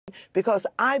because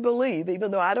I believe,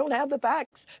 even though I don't have the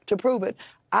facts to prove it,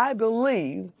 I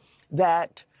believe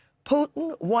that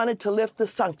Putin wanted to lift the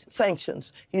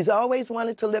sanctions. He's always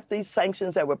wanted to lift these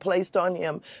sanctions that were placed on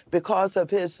him because of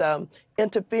his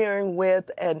interfering with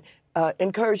and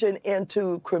incursion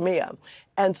into Crimea.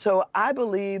 And so I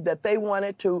believe that they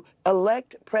wanted to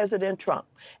elect President Trump.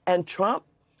 And Trump,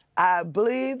 I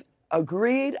believe,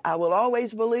 agreed, I will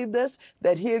always believe this,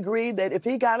 that he agreed that if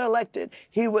he got elected,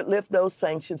 he would lift those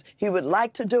sanctions. He would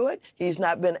like to do it. He's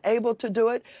not been able to do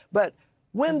it. But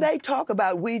when they talk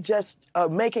about we just are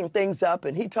making things up,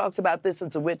 and he talks about this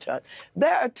as a witch hunt,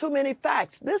 there are too many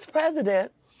facts. This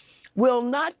president will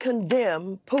not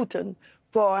condemn Putin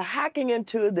for hacking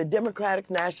into the Democratic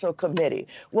National Committee,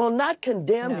 will not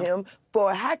condemn him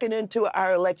for hacking into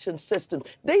our election system.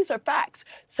 These are facts.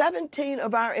 17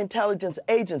 of our intelligence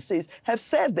agencies have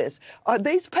said this. Are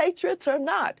these patriots or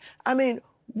not? I mean,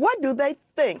 what do they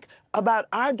think about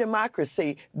our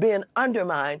democracy being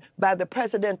undermined by the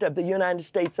President of the United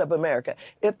States of America?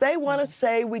 If they want to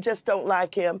say we just don't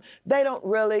like him, they don't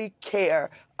really care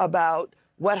about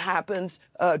what happens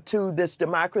to this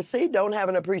democracy, don't have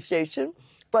an appreciation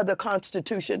for the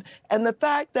Constitution, and the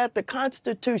fact that the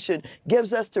Constitution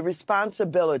gives us the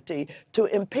responsibility to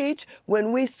impeach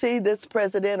when we see this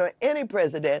president or any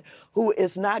president who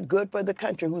is not good for the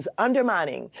country, who's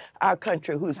undermining our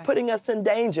country, who's putting us in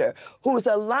danger, who's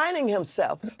aligning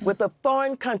himself with a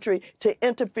foreign country to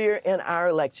interfere in our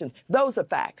elections. Those are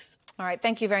facts. All right.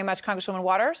 Thank you very much, Congresswoman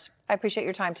Waters. I appreciate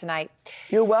your time tonight.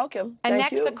 You're welcome. And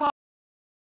Thank next, you. the call.